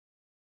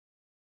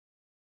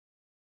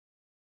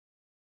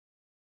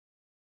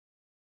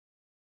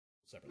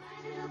separately.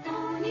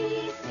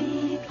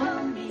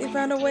 They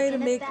found a way to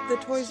make the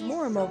toys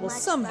more mobile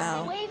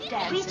somehow.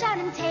 Reach out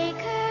and take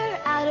her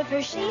out of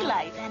her she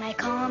life, and I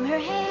comb her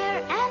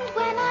hair, and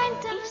when I'm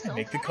done, I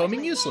make the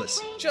combing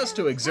useless, just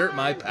to exert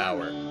my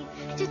power.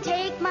 to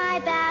take my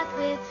bath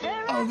with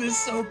her. Oh, this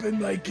soap in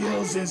my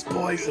gills is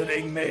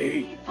poisoning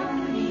me.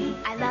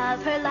 I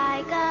love her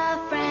like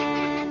a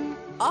friend.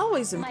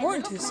 Always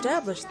important to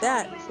establish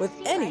that with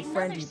any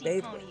friend you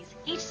bathe with.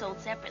 Each sold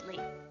separately.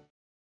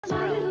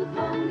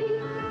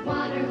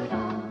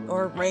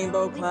 Or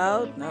rainbow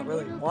cloud, not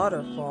really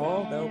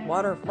waterfall, though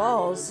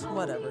waterfalls,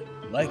 whatever.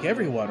 Like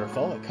every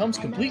waterfall, it comes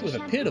complete with a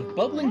pit of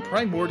bubbling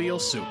primordial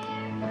soup.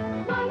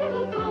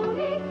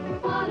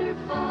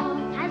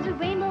 Has a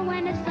rainbow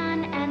and a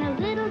sun and a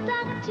little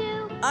duck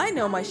too. I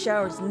know my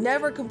shower's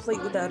never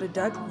complete without a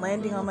duck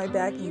landing on my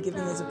back and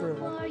giving his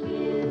approval. For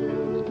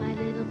you, my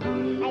little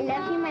pony. I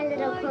love you, my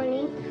little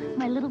pony.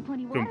 My little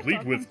pony.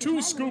 Complete with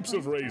 2 scoops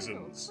of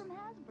raisins.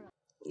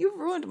 You've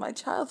ruined my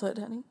childhood,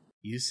 honey.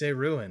 You say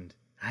ruined,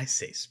 I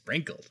say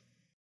sprinkled.